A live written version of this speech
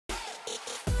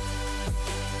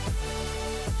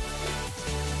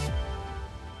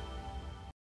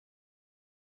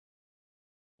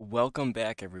Welcome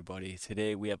back, everybody.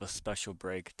 Today we have a special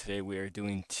break. Today we are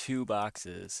doing two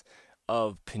boxes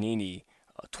of Panini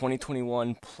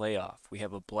 2021 Playoff. We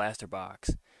have a blaster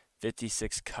box,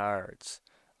 56 cards,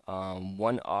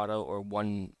 one auto or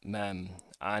one mem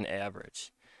on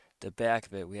average. The back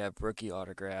of it, we have rookie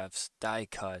autographs, die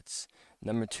cuts,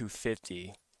 number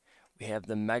 250. We have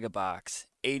the Mega Box,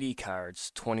 80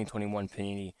 cards, 2021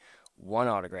 Panini, one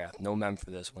autograph, no mem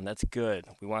for this one. That's good.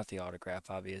 We want the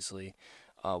autograph, obviously.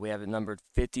 We have it numbered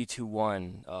 50 to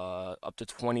 1, up to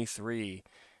 23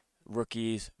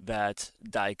 rookies, vets,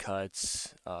 die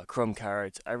cuts, chrome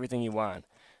cards, everything you want.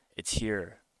 It's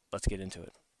here. Let's get into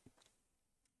it.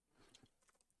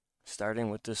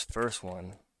 Starting with this first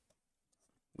one,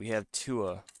 we have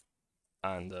Tua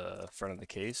on the front of the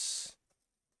case.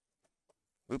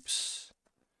 Oops.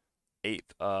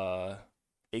 Eight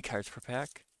cards per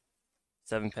pack.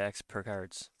 7 packs per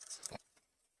cards.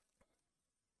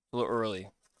 A little early.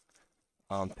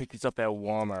 Pick these up at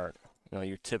Walmart. You know,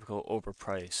 your typical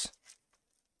overprice.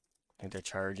 I think they're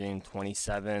charging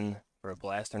 27 for a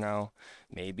blaster now,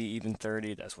 maybe even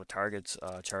 30. That's what Target's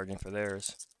charging for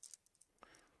theirs.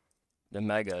 The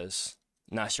Megas,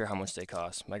 not sure how much they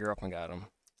cost. My girlfriend got them.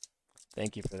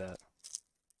 Thank you for that.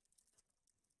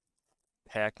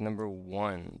 Pack number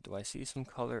 1. Do I see some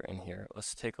color in here?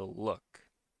 Let's take a look.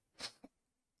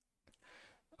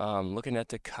 Looking at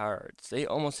the cards, they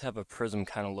almost have a prism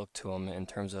kind of look to them in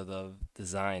terms of the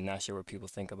design. Not sure what people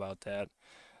think about that.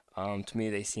 To me,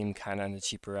 they seem kind of on the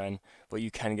cheaper end, but you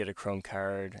can get a chrome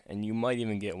card, and you might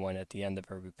even get one at the end of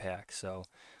every pack. So,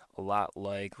 a lot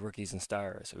like Rookies and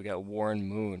Stars. So we got Warren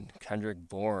Moon, Kendrick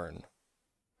Bourne,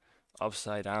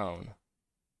 Upside Down,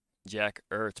 Jack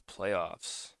Ertz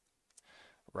Playoffs,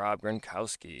 Rob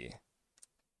Gronkowski,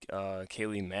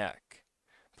 Kaylee Mack,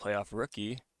 Playoff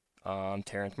Rookie,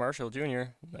 Terrence Marshall Jr.,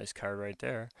 nice card right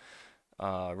there.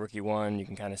 Rookie 1, you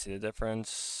can kind of see the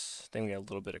difference. I think we got a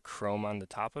little bit of chrome on the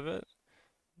top of it.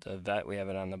 The vet, we have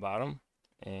it on the bottom.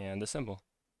 And the symbol.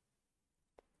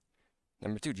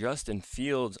 Number 2, Justin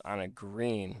Fields on a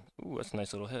green. Ooh, that's a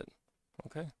nice little hit.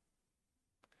 Okay.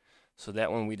 So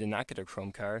that one we did not get a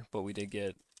chrome card, but we did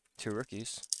get 2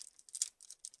 rookies.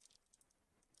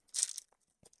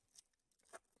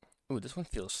 Ooh, this one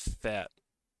feels fat.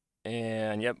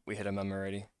 And yep, we hit a mem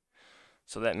already.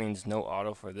 So that means no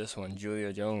auto for this one.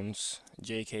 Julia Jones,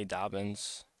 J.K.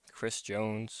 Dobbins, Chris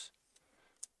Jones,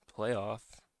 playoff.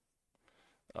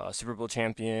 Super Bowl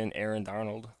champion Aaron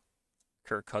Donald,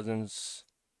 Kirk Cousins,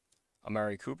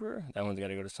 Amari Cooper. That one's got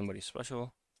to go to somebody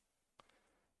special.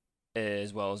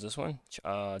 As well as this one,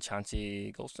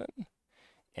 Chauncey Golston.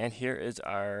 And here is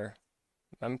our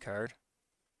mem card.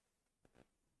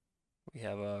 We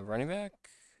have a running back,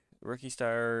 rookie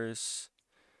stars,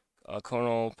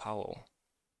 Conal Powell.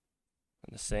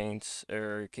 And the Saints,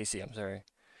 or KC, I'm sorry.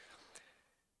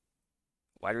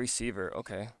 Wide receiver,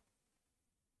 okay.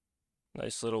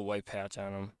 Nice little white patch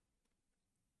on him.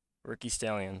 Rookie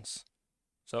Stallions.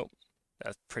 So,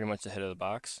 that's pretty much the hit of the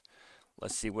box.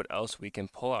 Let's see what else we can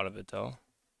pull out of it, though.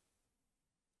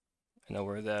 I know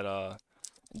where that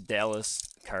Dallas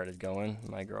card is going.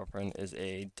 My girlfriend is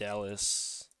a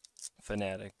Dallas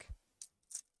fanatic.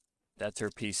 That's her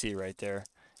PC right there.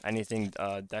 Anything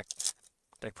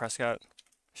Dak Prescott,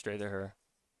 straight to her.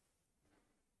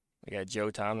 We got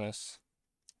Joe Thomas,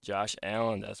 Josh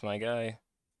Allen. That's my guy.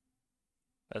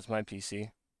 That's my PC.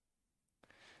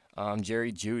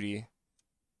 Jerry Jeudy,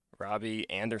 Robbie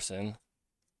Anderson,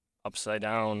 Upside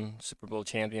Down, Super Bowl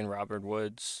champion Robert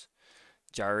Woods,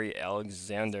 Jari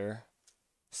Alexander,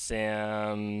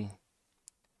 Sam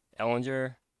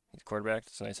Ellinger, he's quarterback.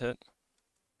 That's a nice hit.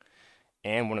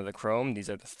 And one of the chrome.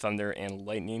 These are the Thunder and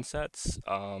Lightning sets.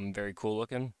 Very cool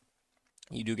looking.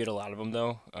 You do get a lot of them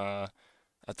though.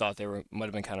 I thought they might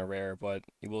have been kind of rare, but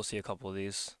you will see a couple of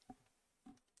these.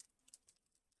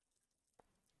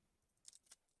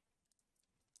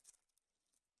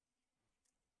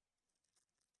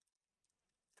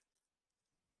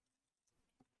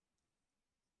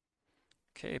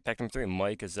 Okay, pack number 3,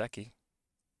 Mike Gesicki,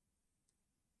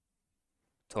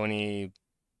 Tony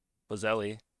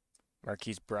Bozelli,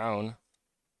 Marquise Brown,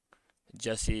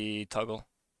 Jesse Tuggle,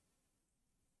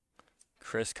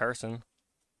 Chris Carson,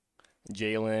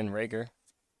 Jalen Rager.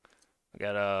 We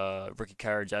got a rookie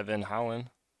card, Jevin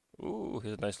Holland. Ooh,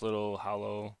 here's a nice little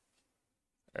hollow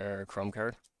chrome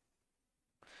card.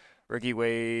 Rookie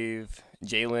wave,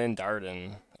 Jalen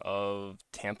Darden of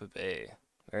Tampa Bay.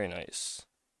 Very nice.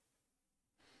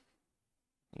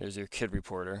 There's your kid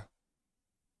reporter.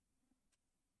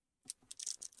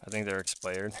 I think they're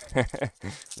expired.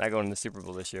 Not going to the Super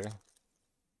Bowl this year.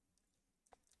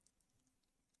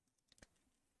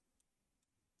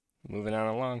 moving on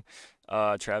along.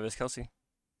 Travis Kelsey,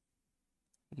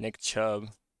 Nick Chubb,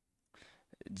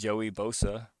 Joey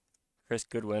Bosa, Chris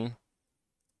Goodwin,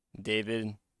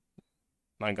 David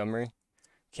Montgomery,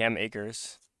 Cam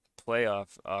Akers,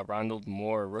 playoff Ronald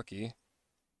Moore rookie,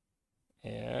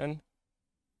 and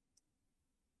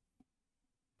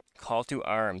call to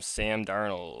arms Sam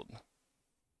Darnold.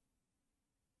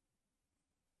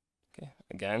 Okay,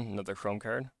 again another Chrome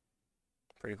card,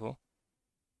 pretty cool.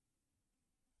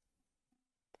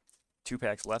 2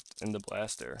 packs left in the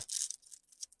blaster.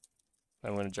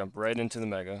 I'm going to jump right into the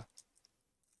mega.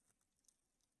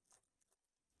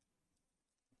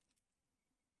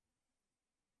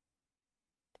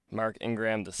 Mark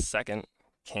Ingram the second,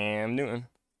 Cam Newton,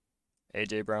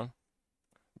 AJ Brown,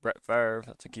 Brett Favre,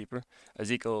 that's a keeper,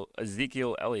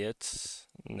 Ezekiel Elliott,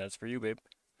 and that's for you, babe.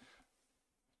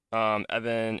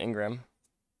 Evan Ingram.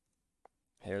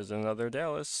 Here's another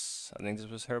Dallas. I think this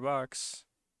was her box.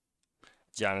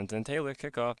 Jonathan Taylor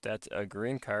kickoff. That's a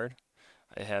green card.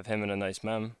 I have him in a nice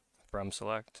mem from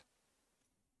Select.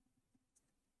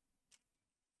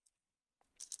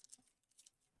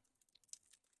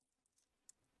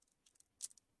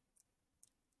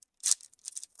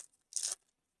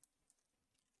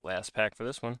 Last pack for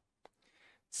this one.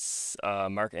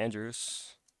 Mark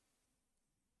Andrews,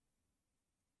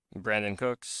 Brandon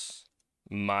Cooks,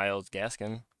 Miles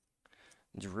Gaskin,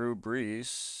 Drew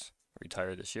Brees,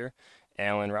 retired this year,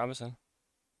 Allen Robinson,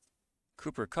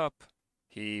 Cooper Kupp,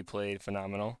 he played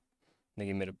phenomenal. I think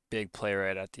he made a big play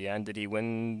right at the end. Did he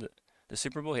win the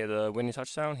Super Bowl? He had a winning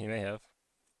touchdown? He may have.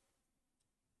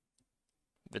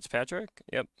 Fitzpatrick?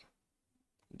 Yep.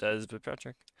 Des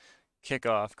Fitzpatrick.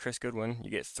 Kickoff, Chris Goodwin. You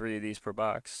get 3 of these per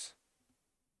box.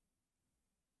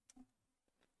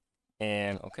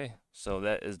 And okay, so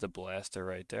that is the blaster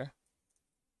right there.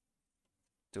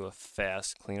 Do a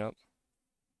fast cleanup.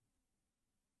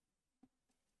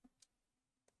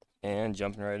 And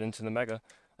jumping right into the mega.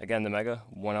 Again, the mega,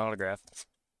 1 autograph.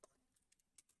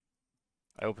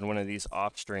 I opened one of these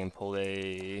off stream, pulled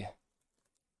a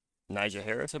Najee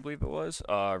Harris, I believe it was.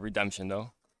 Redemption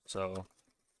though. So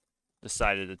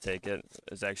decided to take it.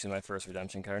 It's actually my first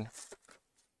redemption card.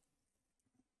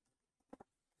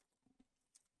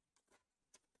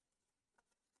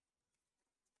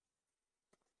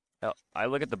 Now, I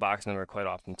look at the box number quite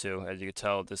often too. As you can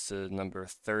tell, this is number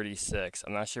 36.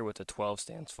 I'm not sure what the 12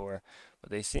 stands for, but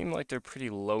they seem like they're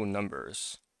pretty low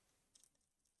numbers.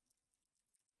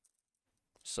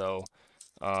 So,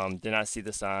 did not see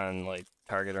this on like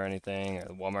Target or anything or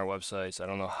the Walmart websites. I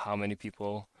don't know how many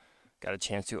people got a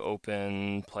chance to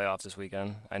open playoff this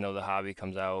weekend. I know the hobby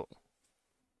comes out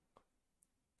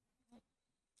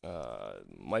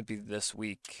might be this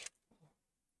week.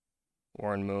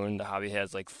 Warren Moon, the hobby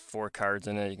has like 4 cards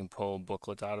in it. You can pull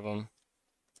booklets out of them.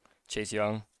 Chase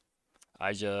Young,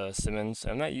 Elijah Simmons.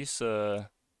 I'm not used to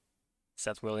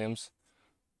Seth Williams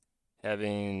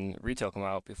having retail come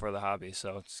out before the hobby,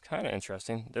 so it's kind of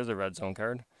interesting. There's a red zone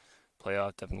card.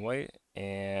 Playoff Devin White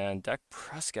and Dak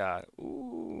Prescott.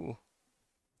 Ooh,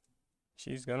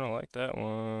 she's gonna like that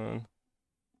one.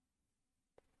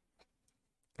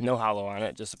 No hollow on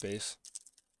it, just a base.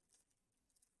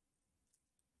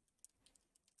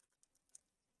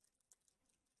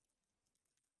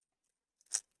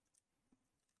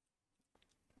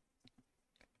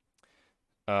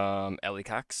 Ellie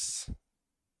Cox,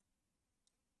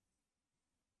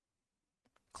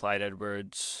 Clyde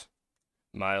Edwards,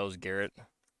 Myles Garrett,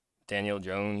 Daniel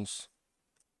Jones,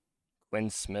 Quinn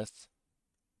Smith,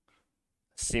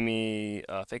 Simi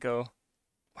Fico.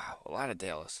 Wow, a lot of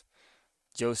Dallas.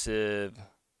 Joseph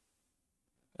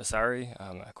Asari,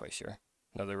 I'm not quite sure.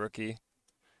 Another rookie.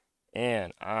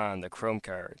 And on the Chrome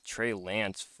card, Trey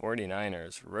Lance,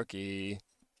 49ers, rookie.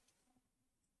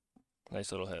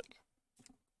 Nice little hit.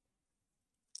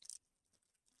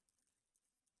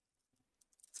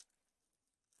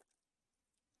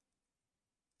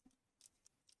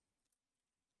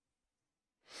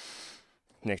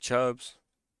 Nick Chubbs,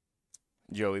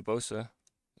 Joey Bosa,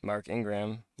 Mark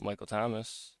Ingram, Michael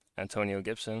Thomas, Antonio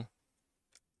Gibson.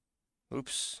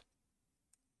 Oops.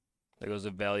 There goes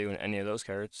the value in any of those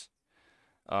cards.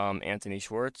 Anthony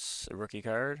Schwartz, a rookie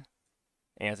card.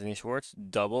 Anthony Schwartz,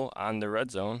 double on the red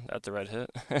zone. That's a red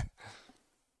hit.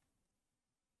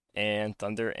 And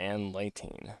Thunder and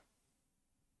Lightning.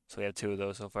 So we have 2 of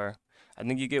those so far. I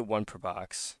think you get 1 per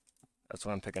box. That's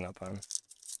what I'm picking up on.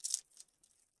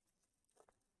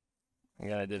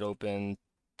 Again, I did open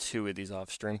 2 of these off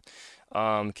stream.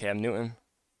 Cam Newton,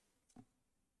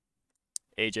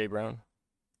 AJ Brown,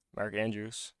 Mark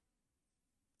Andrews,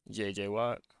 JJ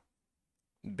Watt,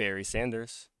 Barry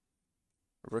Sanders,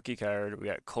 Rookie card, we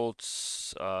got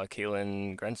Colts,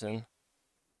 Kalen Grenson.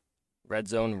 Red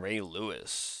Zone, Ray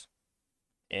Lewis.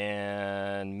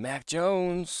 And Mac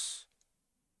Jones.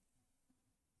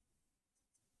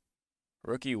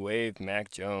 Rookie wave,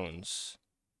 Mac Jones.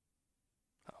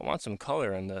 I want some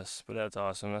color in this, but that's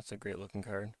awesome. That's a great looking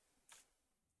card.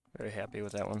 Very happy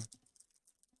with that one.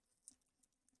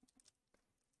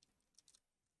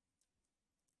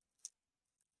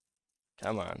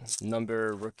 Come on.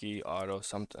 Number, rookie, auto,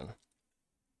 something.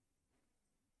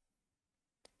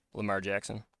 Lamar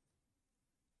Jackson.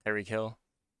 Tyreek Hill.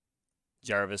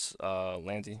 Jarvis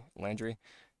Landry.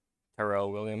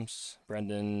 Terrell Williams.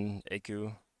 Brendan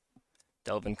Aku.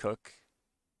 Delvin Cook.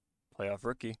 Playoff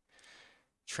rookie.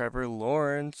 Trevor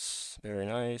Lawrence. Very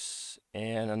nice.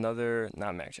 And another,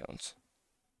 not Mac Jones.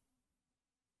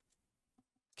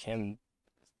 Cam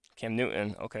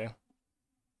Newton. Okay.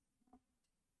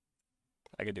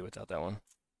 I could do without that one.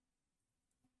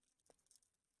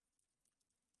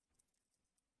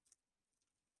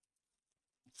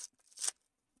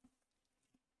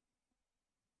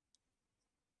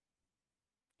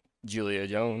 Julia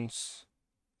Jones,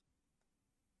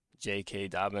 J.K.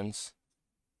 Dobbins,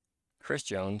 Chris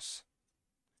Jones,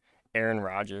 Aaron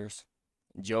Rodgers,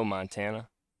 Joe Montana,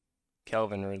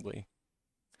 Calvin Ridley,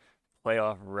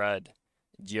 Playoff Red,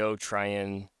 Joe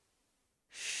Tryon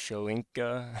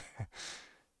Shoinka.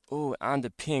 Oh, on the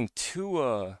pink,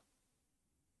 Tua.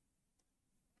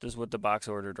 Just what the box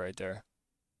ordered right there.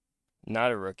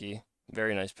 Not a rookie.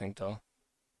 Very nice pink, though.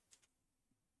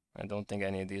 I don't think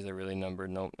any of these are really numbered.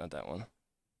 Nope, not that one.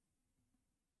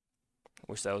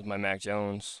 Wish that was my Mac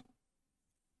Jones.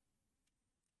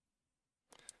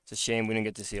 It's a shame we didn't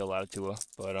get to see a lot of Tua,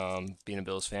 but being a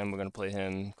Bills fan, we're going to play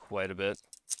him quite a bit.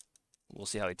 We'll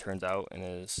see how he turns out in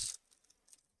his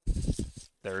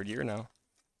third year now.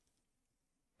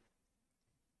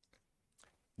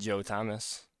 Joe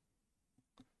Thomas.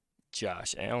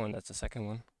 Josh Allen, that's the second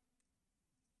one.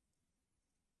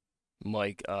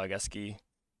 Mike Gesky.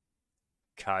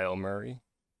 Kyle Murray.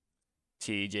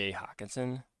 T.J.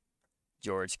 Hawkinson.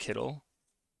 George Kittle.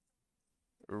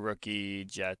 Rookie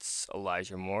Jets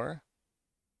Elijah Moore.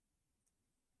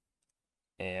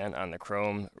 And on the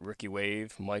chrome, rookie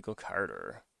wave, Michael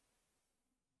Carter.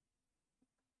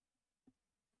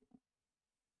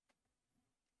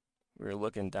 We're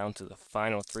looking down to the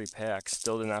final 3 packs.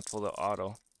 Still did not pull the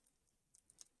auto.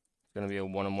 It's going to be a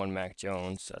 1-on-1 Mac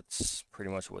Jones. That's pretty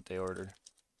much what they ordered.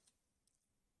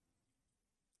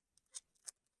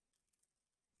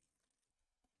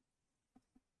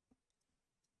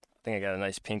 I think I got a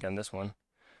nice pink on this one.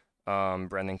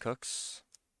 Brendan Cooks,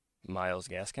 Myles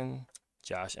Gaskin,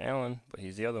 Josh Allen, but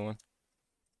he's the other one.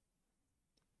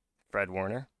 Fred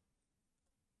Warner,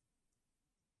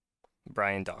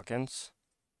 Brian Dawkins,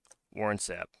 Warren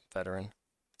Sapp, veteran.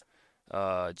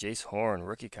 Jace Horn,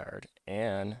 rookie card,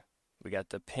 and we got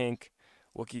the pink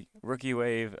rookie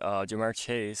wave, Jamar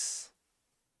Chase.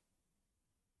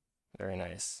 Very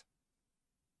nice.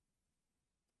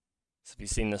 So if you've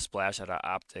seen the splash out of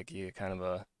Optic, you get kind of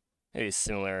a maybe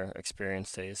similar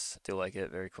experience taste. Do like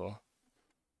it, very cool.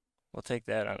 We'll take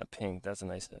that on a pink. That's a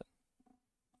nice hit.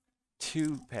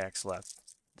 2 packs left.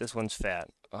 This one's fat.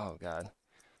 Oh god.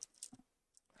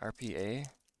 RPA?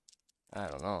 I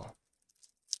don't know.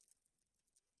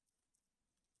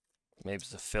 Maybe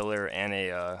it's a filler and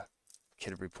a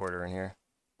kid reporter in here.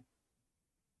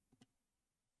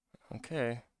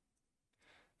 Okay.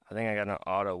 I think I got an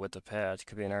auto with the patch.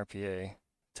 Could be an RPA.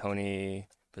 Tony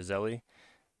Pizzelli.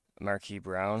 Marquise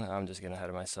Brown. I'm just getting ahead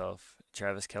of myself.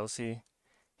 Travis Kelce.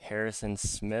 Harrison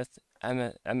Smith.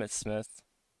 Emmett Smith.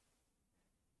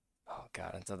 Oh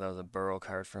god, I thought that was a Burrow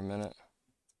card for a minute.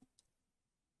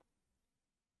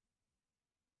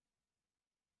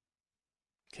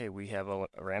 Okay, we have a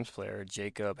Rams player,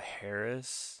 Jacob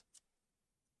Harris.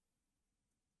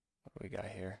 What do we got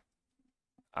here?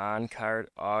 On card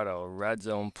auto, red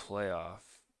zone playoff.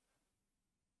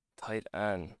 Tight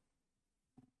end.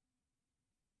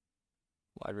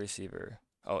 Wide receiver.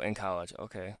 Oh, in college.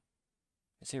 Okay.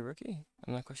 Is he a rookie?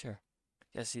 I'm not quite sure.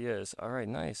 Yes, he is. All right,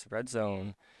 nice. Red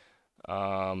zone.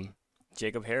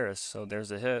 Jacob Harris. So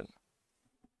there's a hit.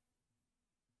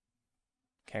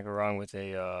 Can't go wrong with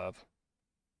a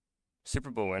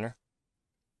Super Bowl winner.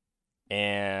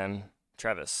 And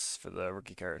Travis for the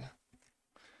rookie card.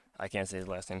 I can't say his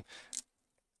last name.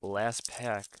 Last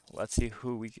pack. Let's see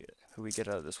who we get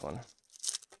out of this one.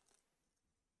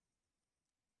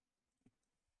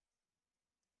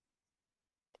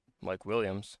 Mike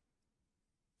Williams,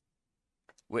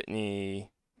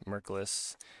 Whitney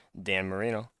Merciless, Dan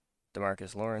Marino,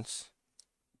 DeMarcus Lawrence,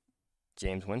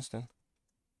 James Winston,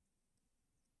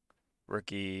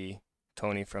 Rookie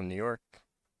Tony from New York.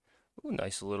 Ooh,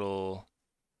 nice little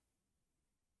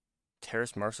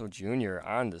Terrace Marshall Jr.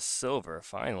 on the silver.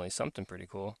 Finally, something pretty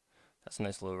cool. That's a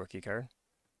nice little rookie card.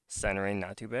 Centering,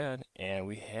 not too bad. And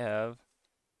we have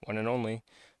one and only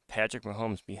Patrick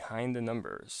Mahomes behind the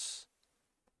numbers.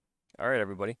 All right,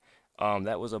 everybody.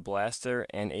 That was a blaster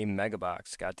and a mega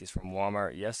box. Got these from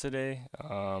Walmart yesterday.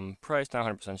 Price not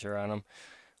 100% sure on them.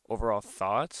 Overall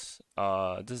thoughts,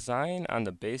 design on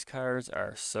the base cards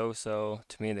are so-so.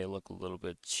 To me, they look a little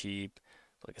bit cheap.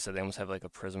 Like I said, they almost have like a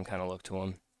prism kind of look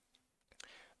to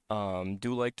them.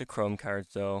 Do like the chrome cards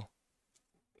though.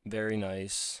 Very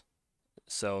nice.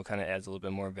 So kind of adds a little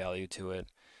bit more value to it.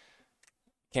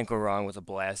 Can't go wrong with a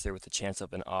blaster with a chance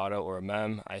of an auto or a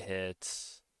mem. I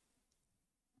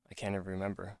can't even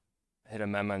remember. I hit a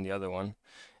mem on the other one.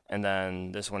 And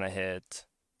then this one I hit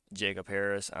Jacob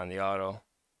Harris on the auto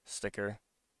sticker.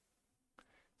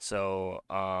 So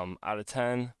out of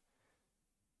 10,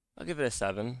 I'll give it a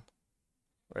 7,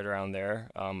 right around there.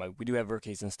 We do have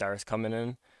rookies and stars coming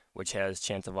in, which has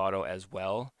chance of auto as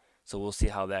well. So we'll see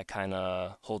how that kind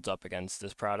of holds up against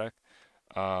this product.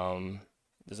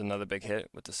 There's another big hit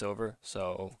with the silver,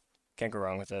 so can't go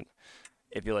wrong with it.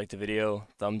 If you liked the video,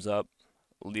 thumbs up,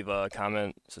 leave a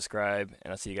comment, subscribe,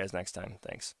 and I'll see you guys next time.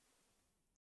 Thanks.